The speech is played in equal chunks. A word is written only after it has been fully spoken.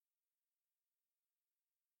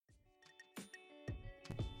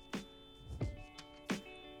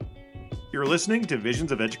You're listening to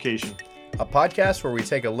Visions of Education, a podcast where we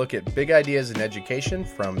take a look at big ideas in education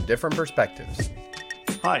from different perspectives.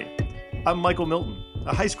 Hi, I'm Michael Milton,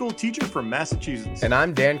 a high school teacher from Massachusetts. And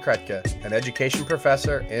I'm Dan Kretka, an education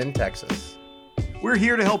professor in Texas. We're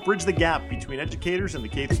here to help bridge the gap between educators in the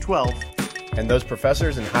K-12 and those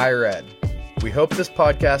professors in higher ed. We hope this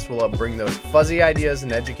podcast will help bring those fuzzy ideas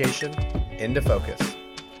in education into focus.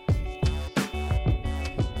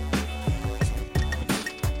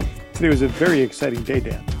 Today was a very exciting day,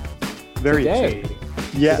 Dan. Very exciting.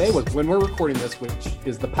 Yes. Today was when we're recording this, which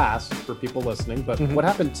is the past for people listening. But what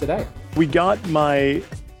happened today? We got my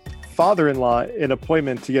father-in-law an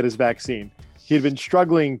appointment to get his vaccine. He had been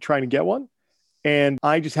struggling trying to get one. And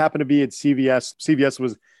I just happened to be at CVS. CVS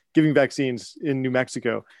was giving vaccines in New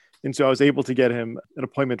Mexico. And so I was able to get him an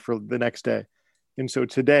appointment for the next day. And so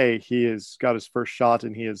today he has got his first shot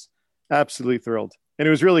and he is absolutely thrilled. And it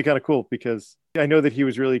was really kind of cool because I know that he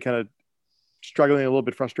was really kind of struggling, a little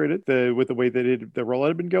bit frustrated with the way that the rollout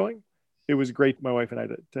had been going. It was great, my wife and I,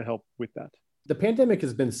 to help with that. The pandemic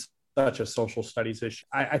has been such a social studies issue.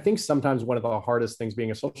 I think sometimes one of the hardest things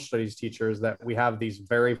being a social studies teacher is that we have these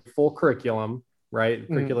very full curriculum, right?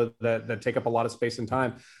 Curricula that take up a lot of space and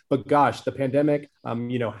time. But gosh, the pandemic,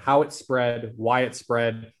 how it spread, why it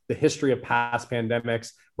spread, the history of past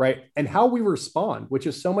pandemics, right? And how we respond, which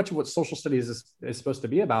is so much of what social studies is supposed to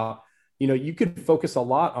be about. You could focus a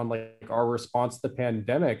lot on like our response to the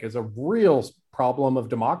pandemic as a real problem of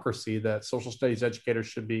democracy that social studies educators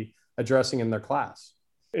should be addressing in their class.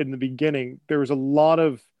 In the beginning, there was a lot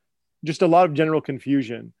of general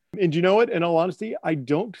confusion. And you know what? In all honesty, I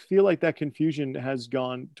don't feel like that confusion has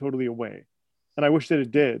gone totally away. And I wish that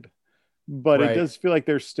it did. But Right. It does feel like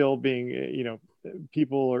there's still being,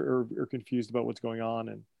 people are confused about what's going on.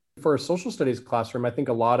 And for a social studies classroom, I think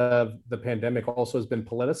a lot of the pandemic also has been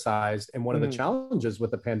politicized. And one of the challenges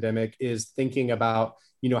with the pandemic is thinking about,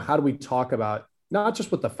 how do we talk about not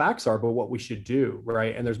just what the facts are, but what we should do,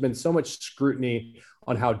 right? And there's been so much scrutiny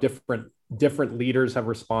on how different leaders have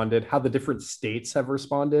responded, how the different states have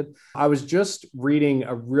responded. I was just reading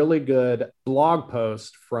a really good blog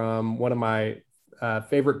post from one of my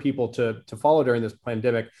favorite people to follow during this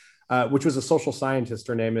pandemic, which was a social scientist.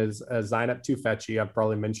 Her name is Zeynep Tufekci. I've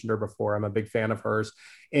probably mentioned her before. I'm a big fan of hers.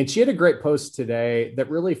 And she had a great post today that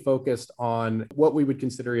really focused on what we would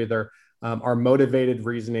consider either our motivated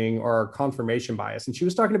reasoning or our confirmation bias. And she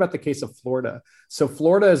was talking about the case of Florida. So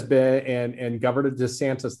Florida has been, and Governor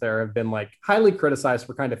DeSantis there have been like highly criticized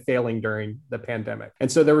for kind of failing during the pandemic. And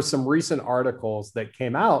so there were some recent articles that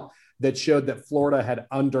came out that showed that Florida had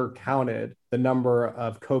undercounted the number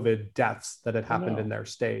of COVID deaths that had happened in their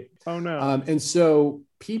state. Oh no. And so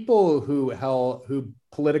people who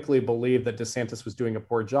politically believed that DeSantis was doing a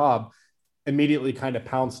poor job immediately kind of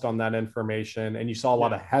pounced on that information. And you saw a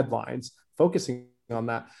lot of headlines focusing on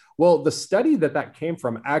that. Well, the study that came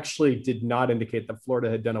from actually did not indicate that Florida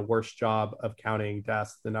had done a worse job of counting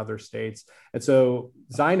deaths than other states. And so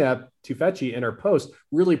Zeynep Tufekci in her post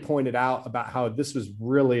really pointed out about how this was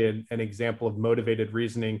really an example of motivated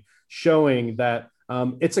reasoning, showing that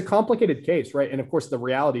it's a complicated case, right? And of course, the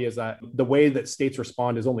reality is that the way that states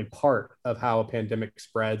respond is only part of how a pandemic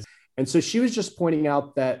spreads. And so she was just pointing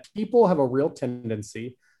out that people have a real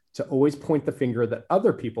tendency to always point the finger that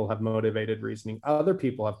other people have motivated reasoning, other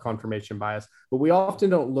people have confirmation bias, but we often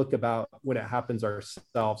don't look about when it happens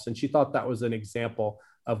ourselves. And she thought that was an example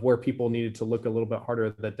of where people needed to look a little bit harder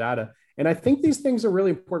at the data. And I think these things are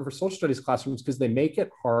really important for social studies classrooms because they make it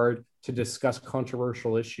hard to discuss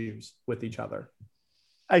controversial issues with each other.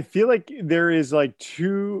 I feel like there is like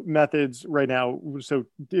two methods right now. So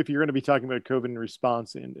if you're going to be talking about COVID and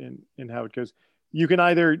response and how it goes, you can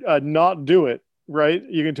either not do it, right?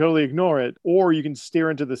 You can totally ignore it, or you can steer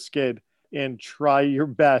into the skid and try your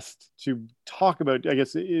best to talk about, I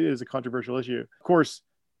guess it is a controversial issue. Of course,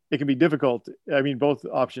 it can be difficult. I mean, both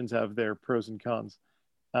options have their pros and cons.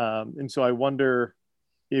 And so I wonder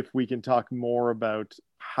if we can talk more about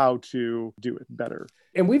how to do it better.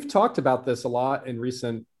 And we've talked about this a lot in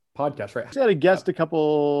recent podcasts, right? We had a guest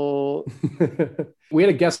we had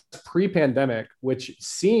a guest pre-pandemic, which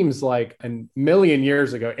seems like a million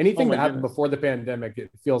years ago. Anything that happened before the pandemic,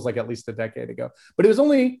 it feels like at least a decade ago. But it was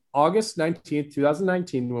only August 19th,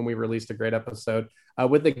 2019, when we released a great episode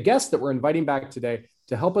with a guest that we're inviting back today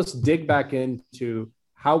to help us dig back into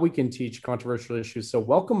how we can teach controversial issues. So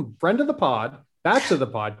welcome, friend of the pod, back to the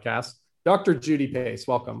podcast, Dr. Judy Pace.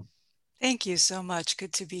 Welcome. Thank you so much.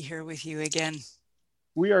 Good to be here with you again.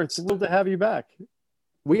 We are thrilled to have you back.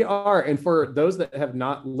 We are. And for those that have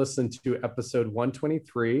not listened to episode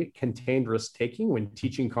 123, Contained Risk Taking When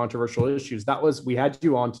Teaching Controversial Issues, we had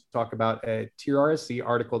you on to talk about a TRSC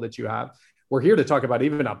article that you have. We're here to talk about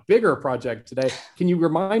even a bigger project today. Can you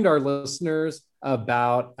remind our listeners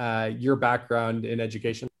about your background in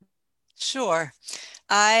education? Sure.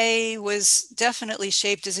 I was definitely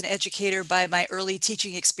shaped as an educator by my early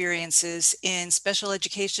teaching experiences in special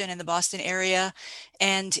education in the Boston area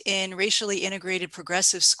and in racially integrated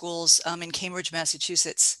progressive schools in Cambridge,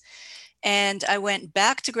 Massachusetts. And I went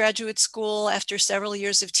back to graduate school after several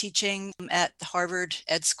years of teaching at Harvard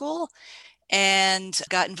Ed School and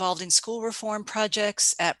got involved in school reform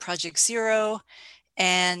projects at Project Zero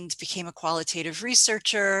and became a qualitative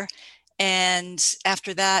researcher. And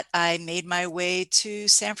after that, I made my way to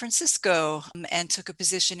San Francisco and took a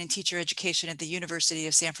position in teacher education at the University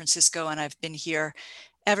of San Francisco. And I've been here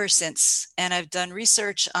ever since. And I've done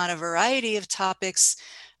research on a variety of topics,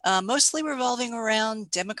 mostly revolving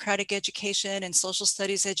around democratic education and social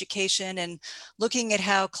studies education, and looking at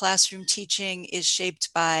how classroom teaching is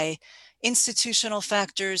shaped by institutional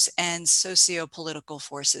factors and socio-political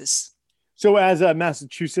forces. So as a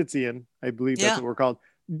Massachusettsian, I believe that's what we're called.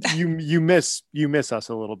 You miss us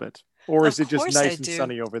a little bit, or is it just nice and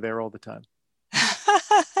sunny over there all the time?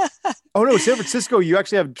 Oh no, San Francisco, you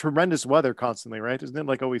actually have tremendous weather constantly, right? Isn't it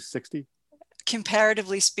like always 60?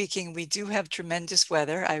 Comparatively speaking, we do have tremendous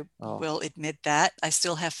weather. I will admit that. I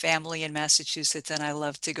still have family in Massachusetts and I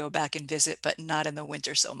love to go back and visit, but not in the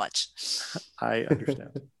winter so much. I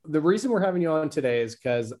understand. The reason we're having you on today is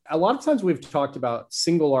because a lot of times we've talked about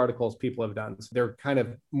single articles people have done. So they're kind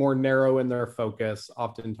of more narrow in their focus,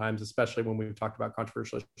 oftentimes, especially when we've talked about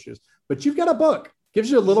controversial issues. But you've got a book,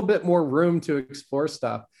 gives you a little bit more room to explore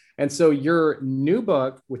stuff. And so your new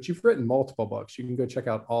book, which you've written multiple books, you can go check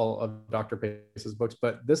out all of Dr. Pace's books,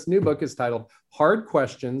 but this new book is titled Hard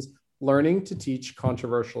Questions, Learning to Teach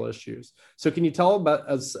Controversial Issues. So can you tell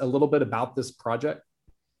us a little bit about this project?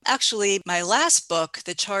 Actually, my last book,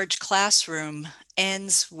 The Charged Classroom,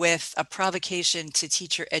 ends with a provocation to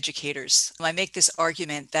teacher educators. I make this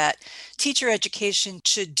argument that teacher education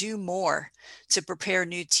should do more to prepare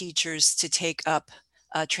new teachers to take up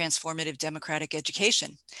transformative democratic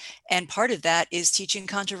education. And part of that is teaching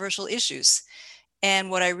controversial issues.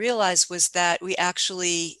 And what I realized was that we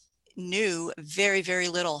actually knew very, very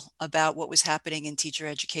little about what was happening in teacher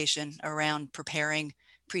education around preparing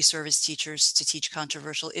pre-service teachers to teach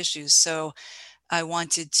controversial issues. So I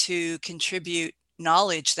wanted to contribute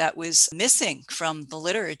knowledge that was missing from the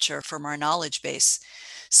literature, from our knowledge base.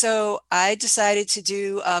 So I decided to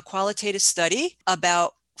do a qualitative study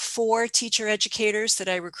about 4 teacher educators that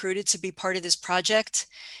I recruited to be part of this project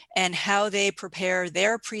and how they prepare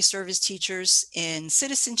their pre-service teachers in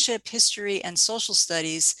citizenship, history, and social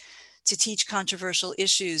studies to teach controversial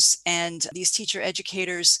issues. And these teacher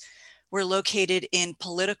educators were located in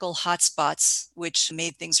political hotspots, which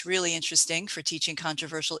made things really interesting for teaching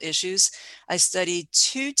controversial issues. I studied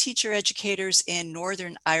 2 teacher educators in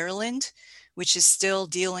Northern Ireland, which is still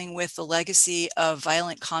dealing with the legacy of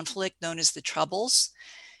violent conflict known as the Troubles,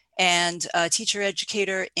 and a teacher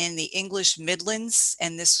educator in the English Midlands,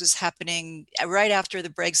 and this was happening right after the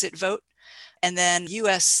Brexit vote. And then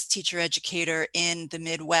US teacher educator in the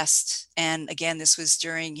Midwest. And again, this was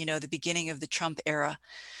during, the beginning of the Trump era.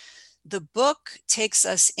 The book takes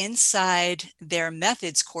us inside their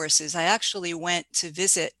methods courses. I actually went to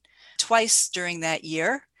visit twice during that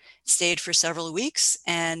year, stayed for several weeks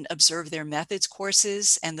and observed their methods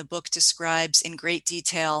courses. And the book describes in great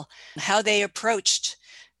detail how they approached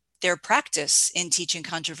their practice in teaching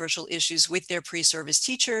controversial issues with their pre-service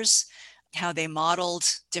teachers, how they modeled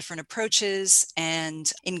different approaches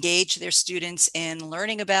and engaged their students in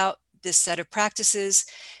learning about this set of practices.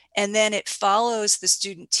 And then it follows the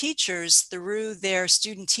student teachers through their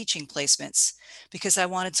student teaching placements, because I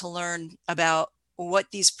wanted to learn about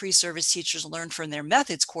what these pre-service teachers learned from their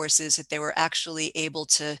methods courses that they were actually able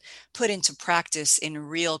to put into practice in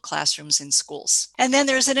real classrooms in schools. And then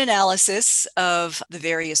there's an analysis of the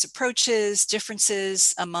various approaches,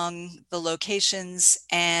 differences among the locations,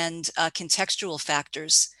 and contextual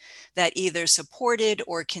factors that either supported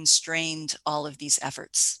or constrained all of these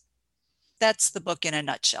efforts. That's the book in a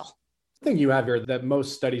nutshell. The thing you have here that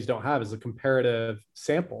most studies don't have is a comparative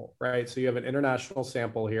sample, right? So you have an international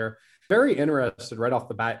sample here. Very interested right off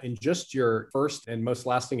the bat in just your first and most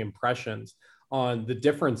lasting impressions on the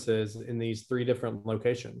differences in these 3 different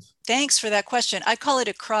locations. Thanks for that question. I call it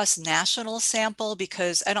a cross-national sample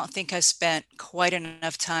because I don't think I spent quite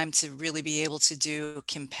enough time to really be able to do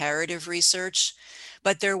comparative research.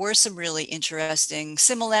 But there were some really interesting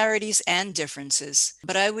similarities and differences.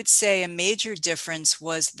 But I would say a major difference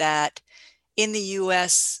was that in the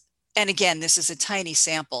US, and again, this is a tiny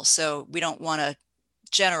sample, so we don't want to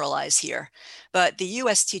generalize here, but the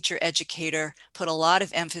US teacher educator put a lot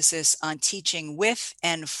of emphasis on teaching with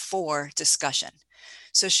and for discussion.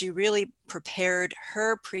 So she really prepared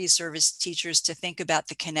her pre-service teachers to think about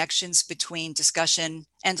the connections between discussion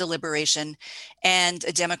and deliberation and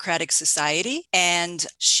a democratic society. And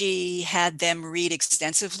she had them read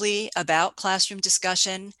extensively about classroom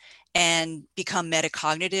discussion and become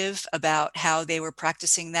metacognitive about how they were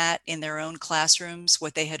practicing that in their own classrooms,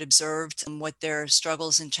 what they had observed, and what their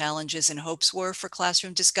struggles and challenges and hopes were for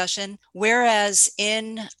classroom discussion. Whereas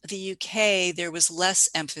in the UK, there was less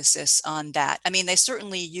emphasis on that. I mean, they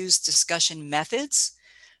certainly used discussion methods,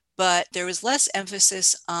 but there was less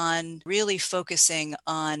emphasis on really focusing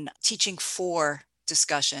on teaching for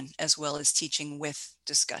discussion as well as teaching with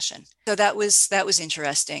discussion. So that was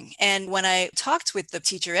interesting. And when I talked with the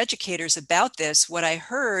teacher educators about this, what I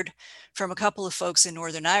heard from a couple of folks in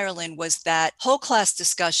Northern Ireland was that whole class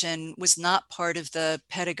discussion was not part of the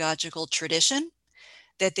pedagogical tradition,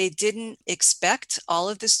 that they didn't expect all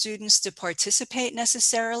of the students to participate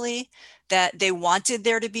necessarily, that they wanted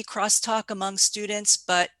there to be crosstalk among students,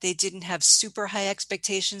 but they didn't have super high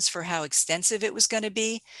expectations for how extensive it was going to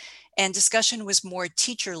be. And discussion was more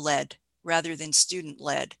teacher-led rather than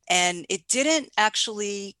student-led. And it didn't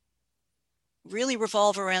actually really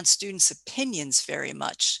revolve around students' opinions very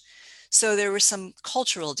much. So there were some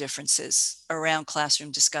cultural differences around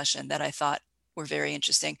classroom discussion that I thought were very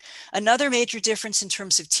interesting. Another major difference in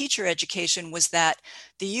terms of teacher education was that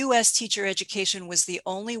the US teacher education was the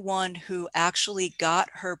only one who actually got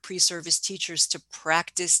her pre-service teachers to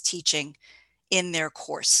practice teaching in their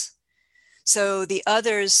course. So the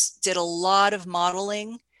others did a lot of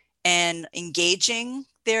modeling and engaging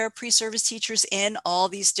their pre-service teachers in all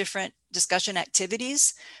these different discussion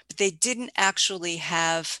activities, but they didn't actually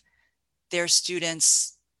have their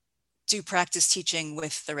students do practice teaching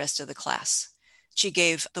with the rest of the class.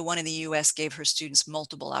 The one in the US gave her students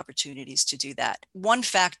multiple opportunities to do that. One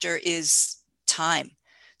factor is time.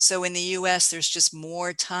 So in the US, there's just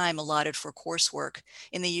more time allotted for coursework.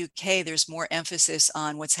 In the UK, there's more emphasis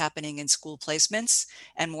on what's happening in school placements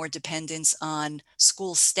and more dependence on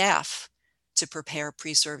school staff to prepare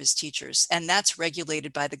pre-service teachers. And that's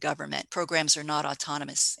regulated by the government. Programs are not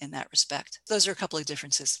autonomous in that respect. Those are a couple of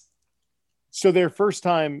differences. So their first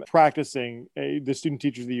time practicing, the student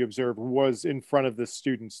teachers that you observed was in front of the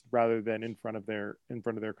students rather than in front of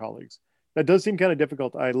their colleagues. That does seem kind of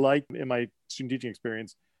difficult. I like in my student teaching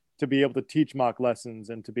experience to be able to teach mock lessons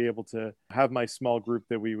and to be able to have my small group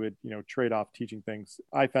that we would, trade off teaching things.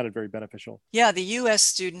 I found it very beneficial. Yeah, the US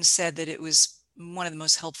students said that it was one of the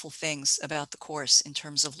most helpful things about the course in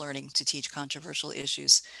terms of learning to teach controversial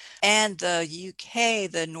issues. And the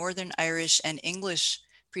UK, the Northern Irish and English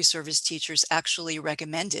pre-service teachers actually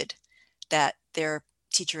recommended that their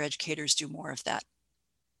teacher educators do more of that.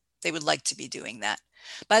 They would like to be doing that.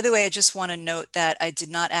 By the way, I just want to note that I did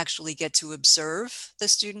not actually get to observe the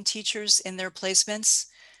student teachers in their placements.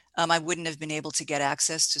 I wouldn't have been able to get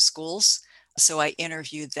access to schools, so I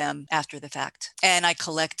interviewed them after the fact. And I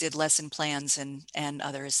collected lesson plans and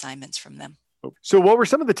other assignments from them. So what were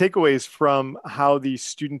some of the takeaways from how the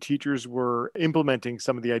student teachers were implementing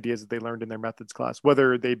some of the ideas that they learned in their methods class,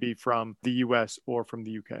 whether they be from the US or from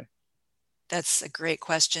the UK? That's a great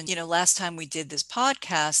question. Last time we did this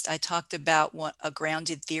podcast, I talked about a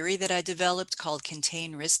grounded theory that I developed called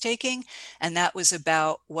contained risk-taking, and that was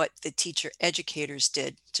about what the teacher educators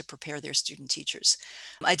did to prepare their student teachers.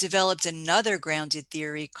 I developed another grounded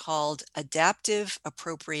theory called adaptive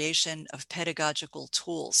appropriation of pedagogical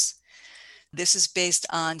tools. This is based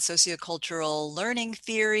on sociocultural learning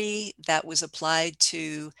theory that was applied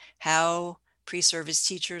to how pre-service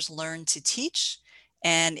teachers learn to teach.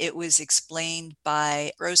 And it was explained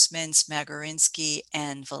by Grossman, Smagorinsky,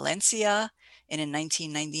 and Valencia in a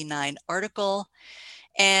 1999 article.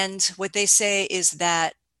 And what they say is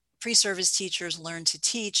that pre-service teachers learn to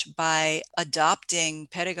teach by adopting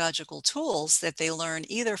pedagogical tools that they learn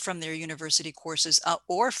either from their university courses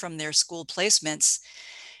or from their school placements,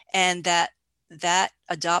 and that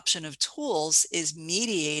adoption of tools is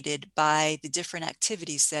mediated by the different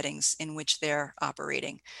activity settings in which they're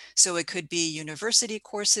operating. So it could be university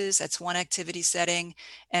courses, that's one activity setting,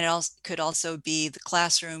 and it could also be the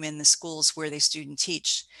classroom in the schools where they student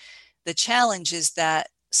teach. The challenge is that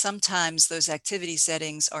sometimes those activity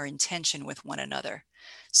settings are in tension with one another.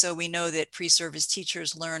 So we know that pre-service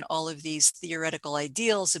teachers learn all of these theoretical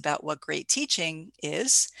ideals about what great teaching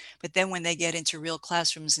is, but then when they get into real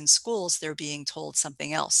classrooms in schools, they're being told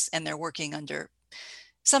something else, and they're working under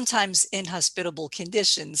sometimes inhospitable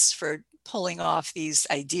conditions for pulling off these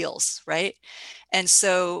ideals, right? And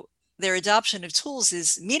so their adoption of tools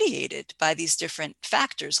is mediated by these different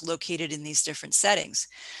factors located in these different settings.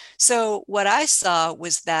 So what I saw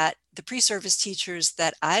was that the pre-service teachers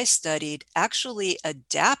that I studied actually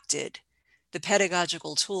adapted the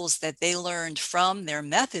pedagogical tools that they learned from their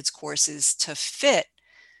methods courses to fit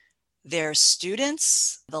their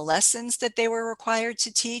students, the lessons that they were required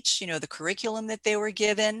to teach, the curriculum that they were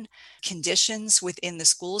given, conditions within the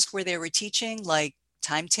schools where they were teaching, like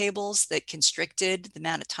timetables that constricted the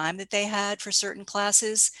amount of time that they had for certain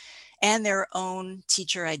classes, and their own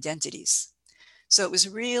teacher identities. So it was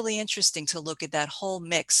really interesting to look at that whole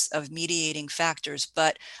mix of mediating factors,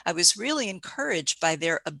 but I was really encouraged by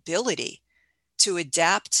their ability to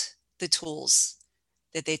adapt the tools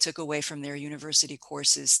that they took away from their university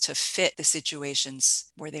courses to fit the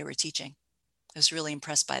situations where they were teaching. I was really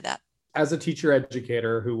impressed by that. As a teacher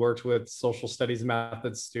educator who worked with social studies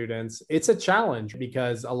methods students, it's a challenge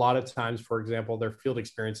because a lot of times, for example, their field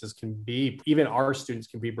experiences can be, even our students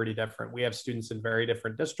can be pretty different. We have students in very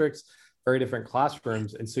different districts, very different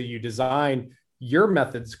classrooms. And so you design your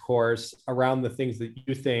methods course around the things that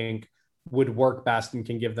you think would work best and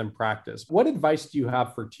can give them practice. What advice do you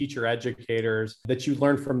have for teacher educators that you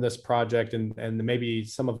learned from this project and maybe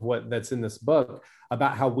some of what that's in this book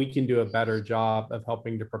about how we can do a better job of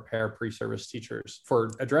helping to prepare pre-service teachers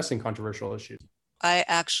for addressing controversial issues? I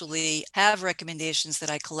actually have recommendations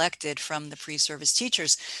that I collected from the pre-service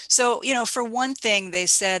teachers. So, for one thing, they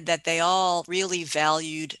said that they all really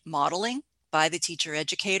valued modeling by the teacher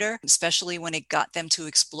educator, especially when it got them to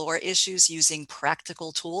explore issues using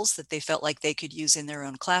practical tools that they felt like they could use in their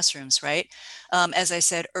own classrooms, right? As I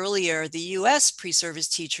said earlier, the US pre-service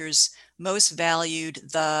teachers most valued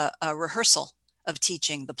the rehearsal of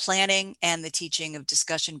teaching, the planning and the teaching of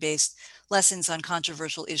discussion-based lessons on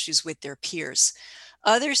controversial issues with their peers.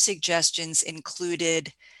 Other suggestions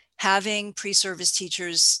included having pre-service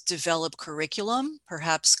teachers develop curriculum,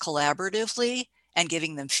 perhaps collaboratively, and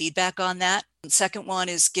giving them feedback on that. The second one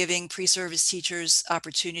is giving pre-service teachers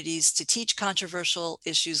opportunities to teach controversial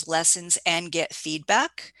issues lessons and get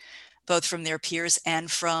feedback, both from their peers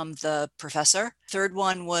and from the professor. Third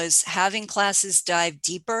one was having classes dive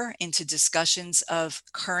deeper into discussions of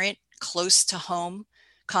current, close to home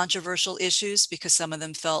controversial issues, because some of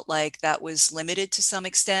them felt like that was limited to some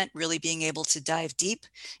extent, really being able to dive deep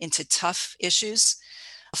into tough issues.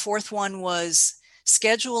 A fourth one was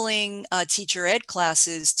scheduling teacher ed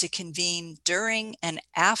classes to convene during and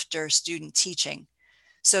after student teaching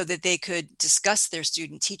so that they could discuss their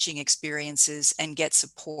student teaching experiences and get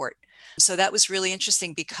support. So that was really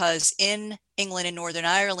interesting because in England and Northern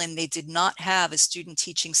Ireland, they did not have a student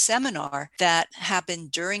teaching seminar that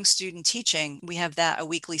happened during student teaching. We have that, a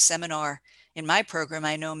weekly seminar in my program.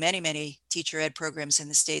 I know many teacher ed programs in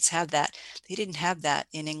the States have that. They didn't have that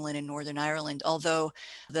in England and Northern Ireland, although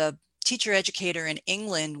the teacher educator in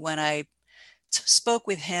England, when I spoke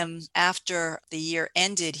with him after the year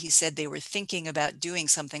ended, he said they were thinking about doing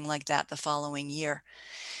something like that the following year.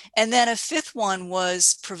 And then a fifth one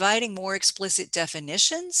was providing more explicit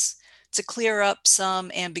definitions to clear up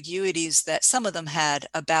some ambiguities that some of them had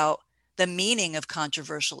about the meaning of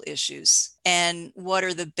controversial issues and what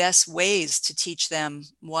are the best ways to teach them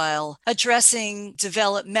while addressing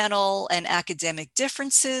developmental and academic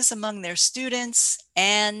differences among their students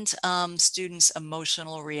and students'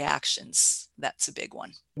 emotional reactions. That's a big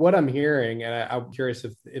one. What I'm hearing, and I'm curious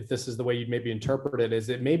if this is the way you'd maybe interpret it, is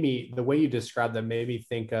it made me, the way you described that made me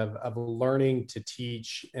think of learning to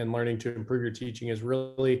teach and learning to improve your teaching is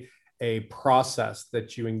really a process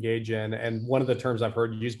that you engage in. And one of the terms I've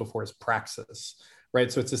heard used before is praxis,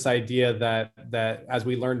 right? So it's this idea that as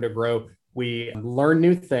we learn to grow, we learn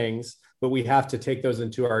new things, but we have to take those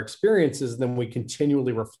into our experiences. And then we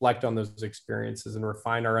continually reflect on those experiences and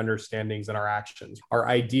refine our understandings and our actions. Our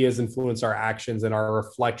ideas influence our actions and our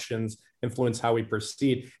reflections influence how we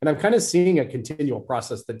proceed. And I'm kind of seeing a continual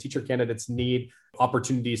process that teacher candidates need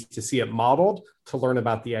opportunities to see it modeled, to learn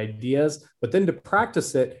about the ideas, but then to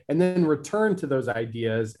practice it and then return to those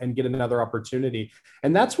ideas and get another opportunity.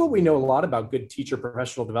 And that's what we know a lot about good teacher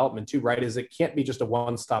professional development too, right? Is it can't be just a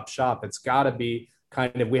one-stop shop. It's got to be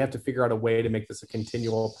kind of, we have to figure out a way to make this a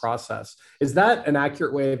continual process. Is that an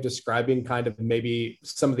accurate way of describing kind of maybe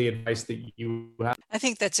some of the advice that you have? I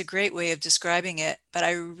think that's a great way of describing it. but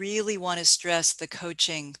I really want to stress the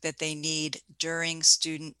coaching that they need during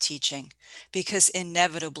student teaching, because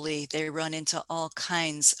inevitably they run into all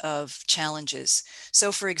kinds of challenges.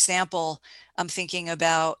 So for example, I'm thinking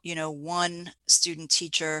about, one student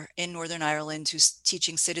teacher in Northern Ireland who's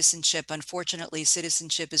teaching citizenship. Unfortunately,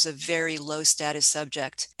 citizenship is a very low status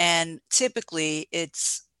subject, and typically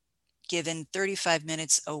it's given 35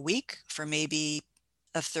 minutes a week for maybe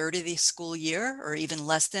a third of the school year, or even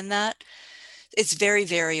less than that. It's very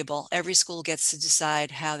variable. Every school gets to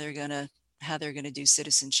decide how they're going to do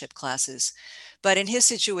citizenship classes. But in his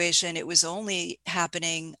situation, it was only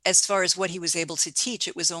happening, as far as what he was able to teach,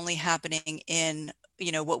 it was only happening in,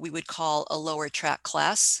 what we would call a lower track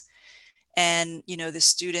class. And, the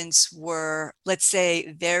students were, let's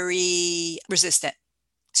say, very resistant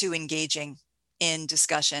to engaging in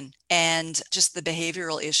discussion. And just the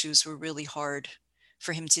behavioral issues were really hard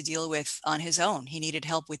for him to deal with on his own. He needed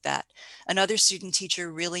help with that. Another student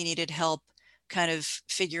teacher really needed help kind of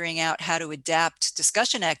figuring out how to adapt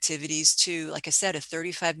discussion activities to, like I said, a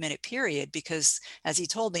 35-minute period, because as he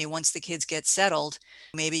told me, once the kids get settled,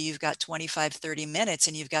 maybe you've got 25, 30 minutes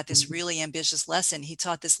and you've got this really ambitious lesson. He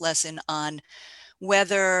taught this lesson on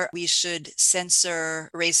whether we should censor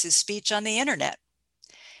racist speech on the internet.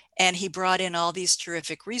 And he brought in all these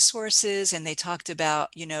terrific resources, and they talked about,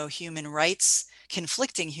 human rights,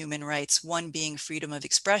 conflicting human rights, one being freedom of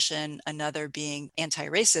expression, another being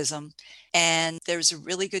anti-racism. And there's a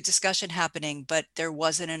really good discussion happening, but there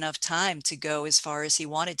wasn't enough time to go as far as he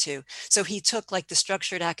wanted to. So he took like the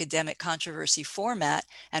structured academic controversy format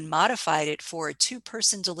and modified it for a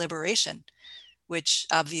 2-person deliberation, which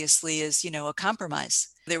obviously is, a compromise.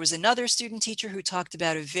 There was another student teacher who talked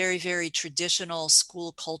about a very, very traditional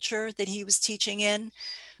school culture that he was teaching in,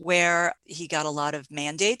 where he got a lot of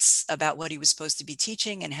mandates about what he was supposed to be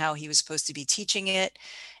teaching and how he was supposed to be teaching it.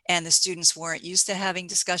 And the students weren't used to having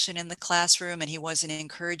discussion in the classroom, and he wasn't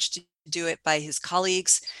encouraged to do it by his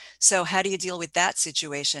colleagues. So how do you deal with that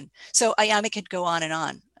situation? So I could go on and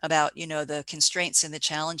on about, the constraints and the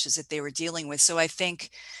challenges that they were dealing with. So I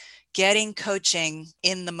think getting coaching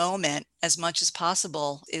in the moment as much as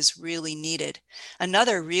possible is really needed.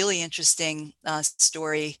 Another really interesting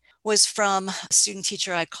story was from a student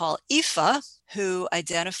teacher I call Aoife, who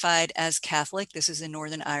identified as Catholic. This is in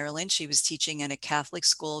Northern Ireland. She was teaching in a Catholic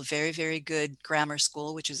school, very, very good grammar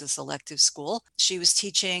school, which is a selective school. She was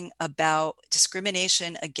teaching about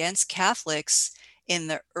discrimination against Catholics in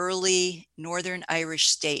the early Northern Irish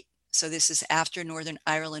state. So this is after Northern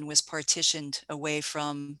Ireland was partitioned away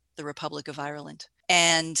from the Republic of Ireland.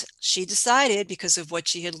 And she decided, because of what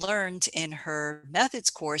she had learned in her methods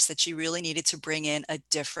course, that she really needed to bring in a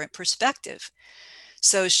different perspective.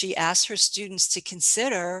 So she asked her students to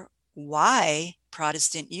consider why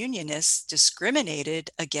Protestant Unionists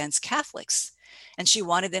discriminated against Catholics. And she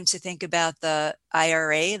wanted them to think about the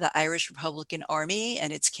IRA, the Irish Republican Army,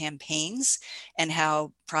 and its campaigns, and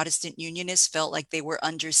how Protestant Unionists felt like they were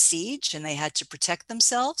under siege and they had to protect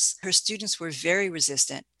themselves. Her students were very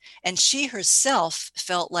resistant. And she herself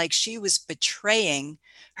felt like she was betraying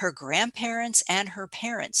her grandparents and her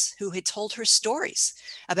parents, who had told her stories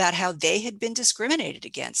about how they had been discriminated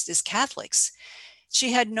against as Catholics.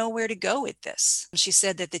 She had nowhere to go with this. She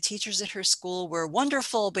said that the teachers at her school were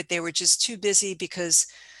wonderful, but they were just too busy because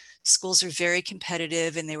schools are very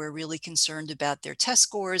competitive and they were really concerned about their test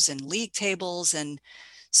scores and league tables. And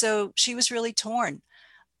so she was really torn.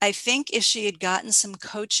 I think if she had gotten some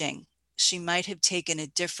coaching, she might have taken a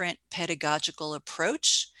different pedagogical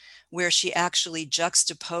approach where she actually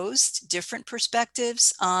juxtaposed different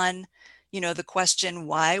perspectives on, the question,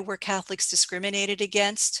 why were Catholics discriminated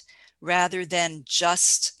against, rather than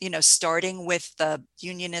just, starting with the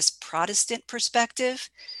Unionist Protestant perspective.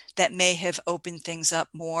 That may have opened things up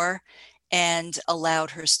more and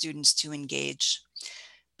allowed her students to engage.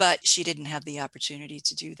 But she didn't have the opportunity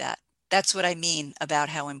to do that. That's what I mean about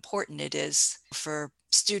how important it is for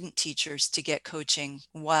student teachers to get coaching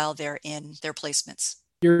while they're in their placements.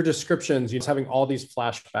 Your descriptions, having all these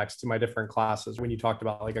flashbacks to my different classes when you talked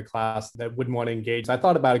about like a class that wouldn't want to engage. I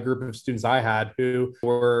thought about a group of students I had who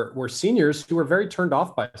were seniors who were very turned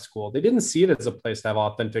off by school. They didn't see it as a place to have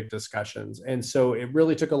authentic discussions. And so it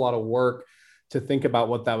really took a lot of work to think about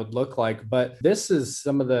what that would look like. But this is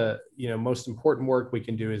some of the most important work we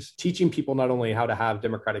can do, is teaching people not only how to have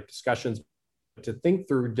democratic discussions, to think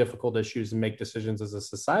through difficult issues and make decisions as a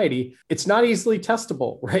society. It's not easily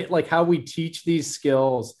testable, right? Like how we teach these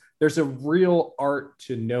skills, there's a real art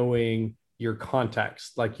to knowing your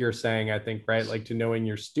context, like you're saying, I think, right? Like to knowing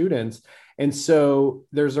your students. And so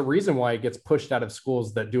there's a reason why it gets pushed out of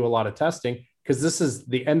schools that do a lot of testing. because this is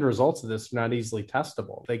the end results of this are not easily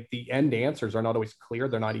testable. Like the end answers are not always clear.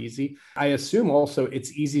 They're not easy. I assume also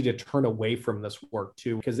it's easy to turn away from this work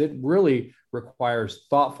too, because it really requires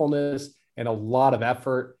thoughtfulness and a lot of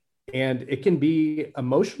effort. And it can be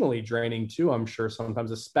emotionally draining too, I'm sure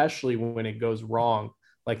sometimes, especially when it goes wrong,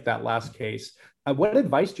 like that last case. What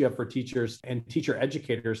advice do you have for teachers and teacher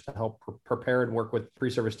educators to help prepare and work with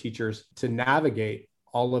pre-service teachers to navigate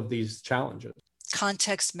all of these challenges?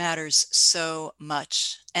 Context matters so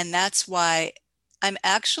much. And that's why I'm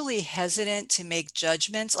actually hesitant to make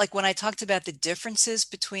judgments. Like when I talked about the differences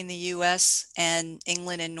between the US and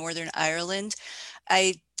England and Northern Ireland,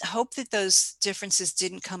 I hope that those differences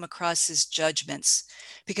didn't come across as judgments,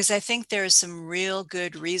 because I think there are some real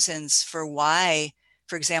good reasons for why,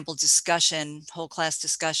 for example, discussion, whole class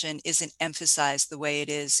discussion, isn't emphasized the way it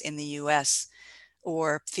is in the US,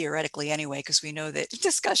 or theoretically anyway, because we know that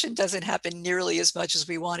discussion doesn't happen nearly as much as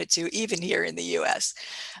we want it to, even here in the US.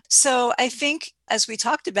 So I think, as we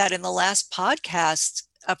talked about in the last podcast,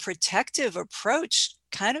 a protective approach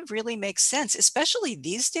kind of really makes sense, especially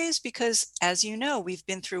these days, because as you know, we've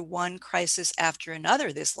been through one crisis after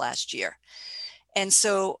another this last year. And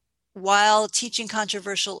so while teaching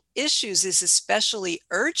controversial issues is especially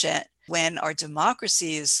urgent when our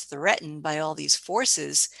democracy is threatened by all these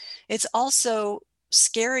forces, it's also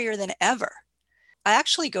scarier than ever. I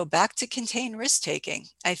actually go back to contained risk taking.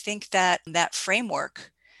 I think that that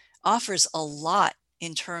framework offers a lot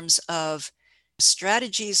in terms of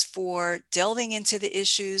strategies for delving into the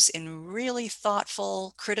issues in really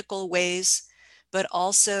thoughtful, critical ways, but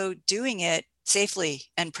also doing it safely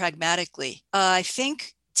and pragmatically. I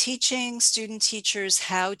think teaching student teachers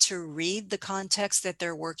how to read the context that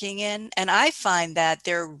they're working in, and I find that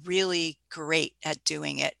they're really great at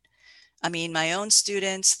doing it. I mean, my own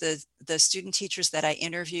students, the student teachers that I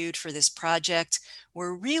interviewed for this project,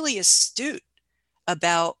 were really astute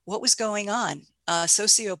about what was going on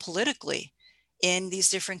sociopolitically in these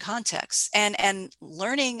different contexts, and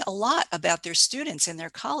learning a lot about their students and their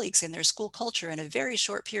colleagues and their school culture in a very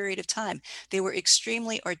short period of time. They were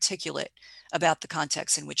extremely articulate about the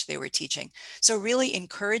context in which they were teaching. So really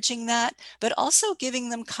encouraging that, but also giving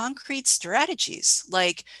them concrete strategies,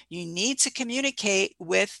 like you need to communicate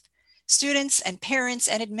with students and parents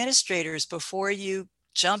and administrators before you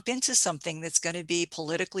jump into something that's going to be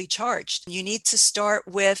politically charged. You need to start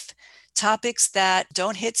with topics that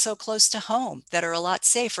don't hit so close to home, that are a lot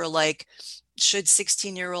safer, like should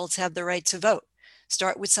 16-year-olds have the right to vote?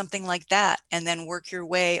 Start with something like that, and then work your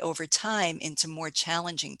way over time into more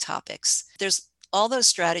challenging topics. There's all those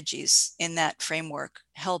strategies in that framework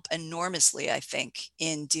help enormously, I think,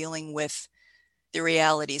 in dealing with the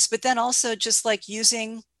realities, but then also just like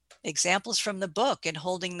using examples from the book and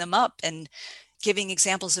holding them up and giving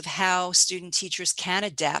examples of how student teachers can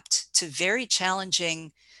adapt to very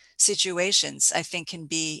challenging situations, I think can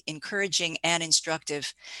be encouraging and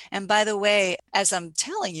instructive. And by the way, as I'm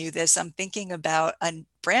telling you this, I'm thinking about a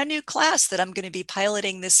brand new class that I'm going to be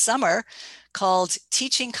piloting this summer called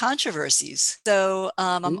Teaching Controversies. So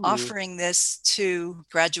I'm offering this to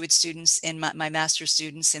graduate students in my master's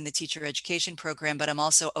students in the teacher education program, but I'm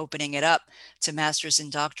also opening it up to master's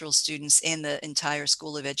and doctoral students in the entire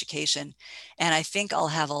School of Education. And I think I'll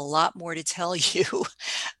have a lot more to tell you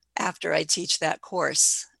after I teach that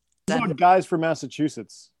course. What about guys from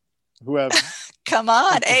Massachusetts who have come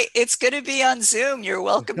on, hey, it's going to be on Zoom. You're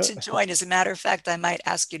welcome to join. As a matter of fact, I might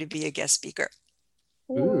ask you to be a guest speaker.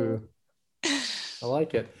 Ooh, I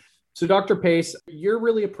like it. So Dr. Pace, you're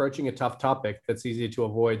really approaching a tough topic that's easy to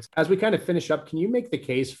avoid. As we kind of finish up, can you make the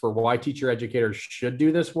case for why teacher educators should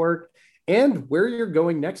do this work and where you're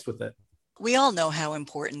going next with it? We all know how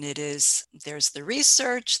important it is. There's the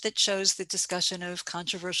research that shows that discussion of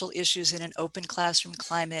controversial issues in an open classroom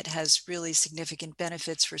climate has really significant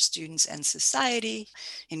benefits for students and society,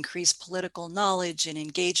 increased political knowledge and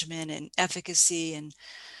engagement and efficacy and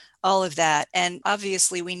all of that. And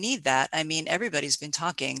obviously we need that. I mean, everybody's been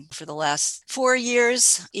talking for the last 4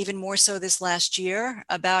 years, even more so this last year,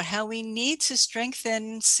 about how we need to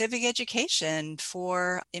strengthen civic education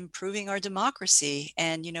for improving our democracy.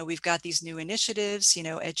 And, you know, we've got these new initiatives, you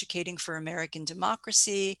know, Educating for American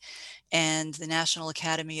Democracy, and the National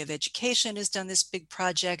Academy of Education has done this big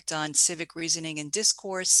project on civic reasoning and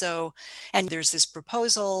discourse. So, and there's this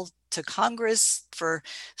proposal to Congress for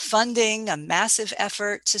funding a massive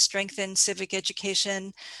effort to strengthen civic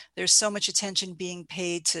education. There's so much attention being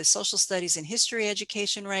paid to social studies and history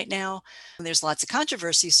education right now. And there's lots of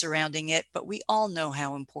controversy surrounding it, but we all know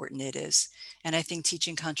how important it is. And I think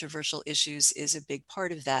teaching controversial issues is a big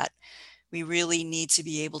part of that. We really need to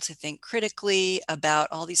be able to think critically about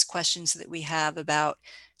all these questions that we have about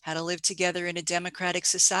how to live together in a democratic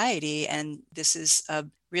society. And this is a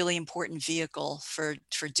really important vehicle for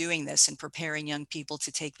doing this and preparing young people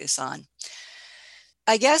to take this on.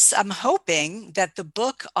 I guess I'm hoping that the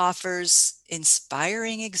book offers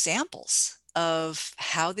inspiring examples of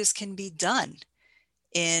how this can be done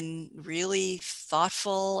in really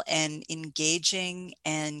thoughtful and engaging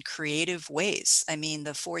and creative ways. I mean,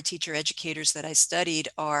 the 4 teacher educators that I studied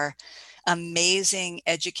are amazing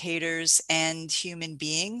educators and human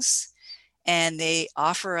beings, and they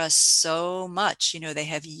offer us so much. You know, they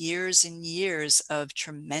have years and years of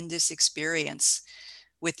tremendous experience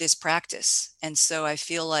with this practice. And so I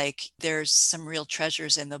feel like there's some real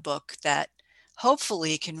treasures in the book that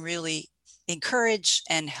hopefully can really encourage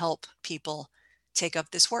and help people take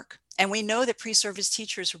up this work. And we know that pre-service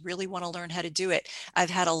teachers really want to learn how to do it. I've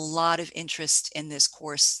had a lot of interest in this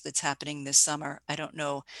course that's happening this summer. I don't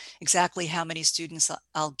know exactly how many students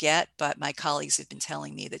I'll get, but my colleagues have been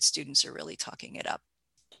telling me that students are really talking it up.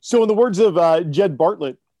 So in the words of Jed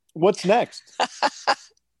Bartlett, what's next?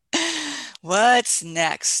 What's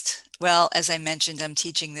next? Well, as I mentioned, I'm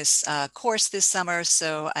teaching this course this summer,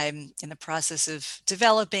 so I'm in the process of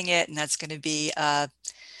developing it, and that's going to be a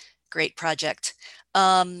great project.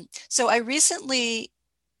 So I recently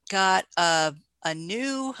got a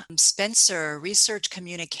new Spencer Research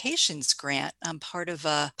Communications grant. I'm part of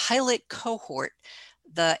a pilot cohort.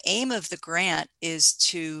 The aim of the grant is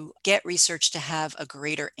to get research to have a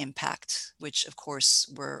greater impact, which of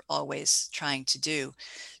course we're always trying to do.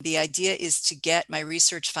 The idea is to get my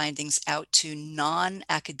research findings out to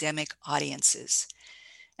non-academic audiences.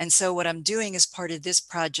 And so what I'm doing as part of this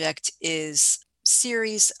project is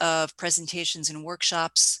series of presentations and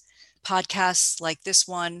workshops, podcasts like this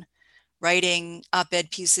one, writing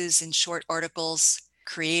op-ed pieces and short articles,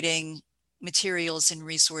 creating materials and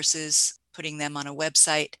resources, putting them on a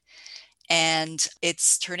website. And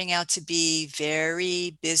it's turning out to be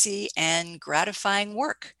very busy and gratifying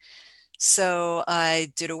work. So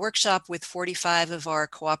I did a workshop with 45 of our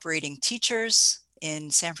cooperating teachers in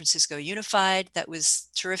San Francisco Unified. That was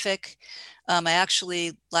terrific. I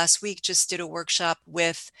actually last week just did a workshop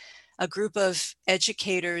with a group of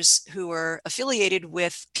educators who are affiliated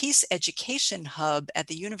with Peace Education Hub at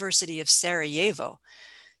the University of Sarajevo.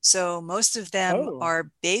 So most of them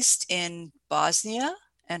are based in Bosnia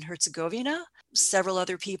and Herzegovina, several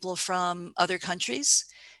other people from other countries,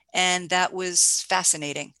 and that was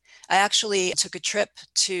fascinating. I actually took a trip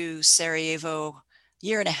to Sarajevo a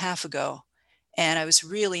year and a half ago, and I was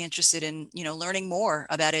really interested in, learning more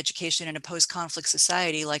about education in a post-conflict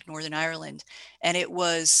society like Northern Ireland. And it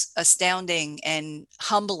was astounding and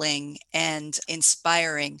humbling and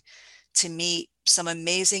inspiring to meet some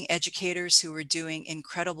amazing educators who were doing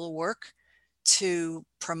incredible work to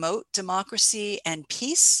promote democracy and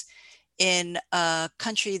peace in a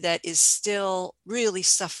country that is still really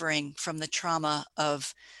suffering from the trauma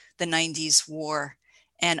of the 90s war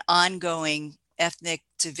and ongoing ethnic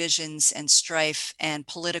divisions and strife and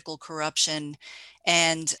political corruption.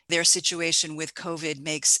 And their situation with COVID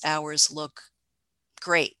makes ours look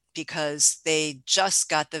great because they just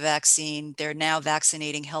got the vaccine. They're now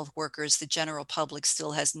vaccinating health workers. The general public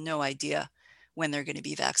still has no idea when they're going to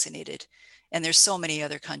be vaccinated. And there's so many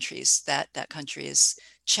other countries that country is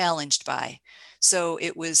challenged by. So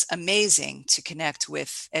it was amazing to connect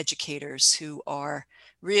with educators who are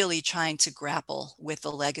really trying to grapple with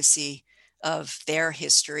the legacy of their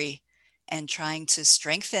history and trying to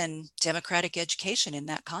strengthen democratic education in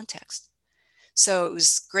that context. So it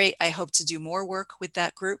was great. I hope to do more work with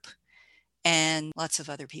that group and lots of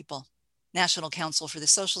other people. National Council for the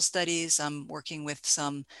Social Studies. I'm working with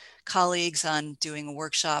some colleagues on doing a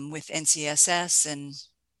workshop with NCSS and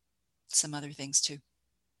some other things too.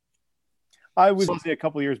 I was a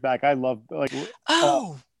couple of years back. I loved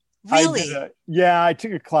Oh, really? I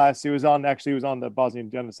took a class. It was on the Bosnian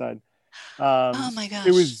genocide. Oh my gosh.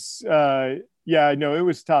 It was it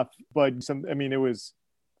was tough, but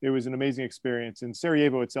it was an amazing experience. And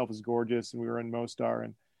Sarajevo itself is gorgeous, and we were in Mostar,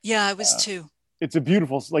 and yeah, I was too. It's a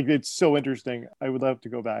beautiful, it's so interesting. I would love to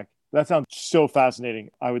go back. That sounds so fascinating.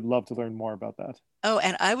 I would love to learn more about that. Oh,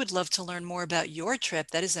 and I would love to learn more about your trip.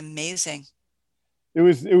 That is amazing. It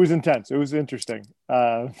was intense. It was interesting.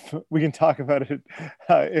 We can talk about it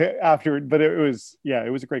afterward, but it was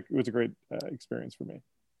a great experience for me.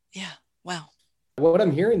 Yeah. Wow. What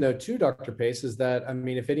I'm hearing though too, Dr. Pace, is that,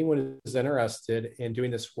 if anyone is interested in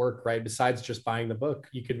doing this work, right, besides just buying the book,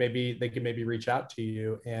 they could maybe reach out to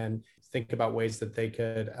you and think about ways that they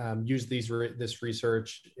could use this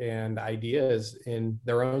research and ideas in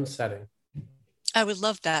their own setting. I would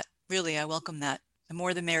love that. Really, I welcome that. The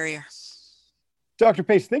more the merrier. Dr.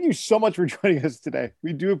 Pace, thank you so much for joining us today.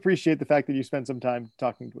 We do appreciate the fact that you spent some time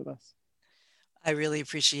talking with us. I really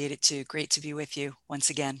appreciate it too. Great to be with you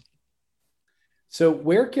once again. So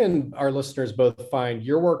where can our listeners both find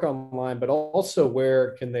your work online, but also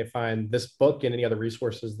where can they find this book and any other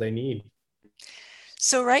resources they need?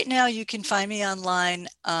 So right now you can find me online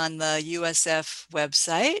on the USF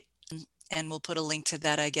website, and we'll put a link to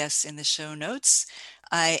that, I guess, in the show notes.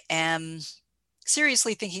 I am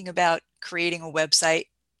seriously thinking about creating a website,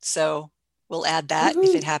 so we'll add that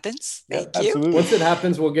if it happens. Thank you. Absolutely. Once it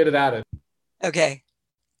happens, we'll get it added. Okay.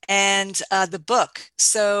 And the book.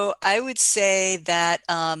 So I would say that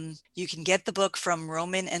you can get the book from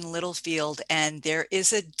Rowman and Littlefield, and there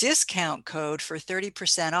is a discount code for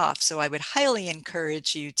 30% off. So I would highly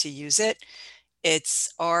encourage you to use it.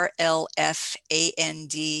 It's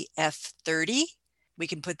RLFANDF30. We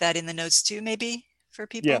can put that in the notes too, maybe, for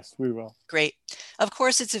people? Yes, we will. Great. Of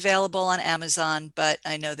course, it's available on Amazon, but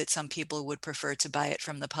I know that some people would prefer to buy it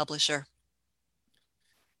from the publisher.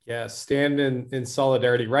 Yes, stand in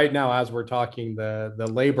solidarity. Right now, as we're talking, the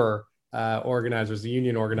labor organizers, the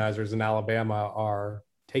union organizers in Alabama are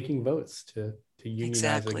taking votes to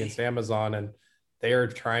unionize against Amazon, and they are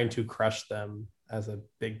trying to crush them as a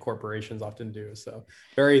big corporations often do. So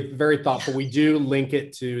very, very thoughtful. We do link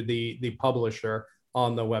it to the publisher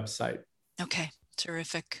on the website. Okay,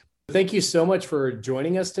 terrific. Thank you so much for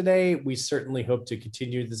joining us today. We certainly hope to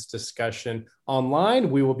continue this discussion online.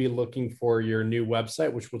 We will be looking for your new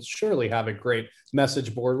website, which will surely have a great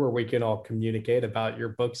message board where we can all communicate about your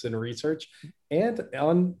books and research and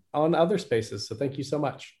on other spaces. So thank you so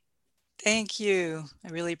much. Thank you.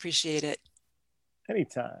 I really appreciate it.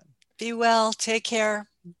 Anytime. Be well. Take care.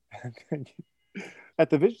 At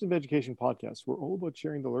the Visions of Education podcast, we're all about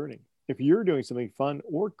sharing the learning. If you're doing something fun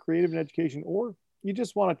or creative in education, or you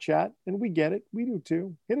just want to chat, and we get it, we do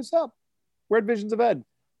too, hit us up. We're at Visions of Ed.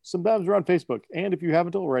 Sometimes we're on Facebook. And if you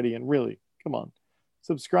haven't already, and really, come on,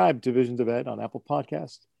 subscribe to Visions of Ed on Apple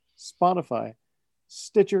Podcasts, Spotify,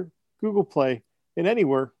 Stitcher, Google Play, and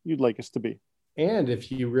anywhere you'd like us to be. And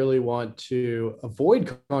if you really want to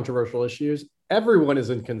avoid controversial issues, everyone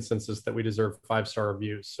is in consensus that we deserve 5-star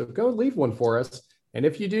reviews. So go leave one for us. And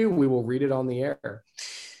if you do, we will read it on the air.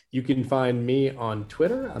 You can find me on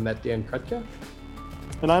Twitter. I'm at Dan Krutka.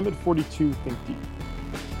 And I'm at 42 Think Deep.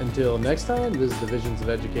 Until next time, this is the Visions of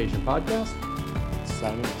Education podcast.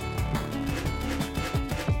 Signing off.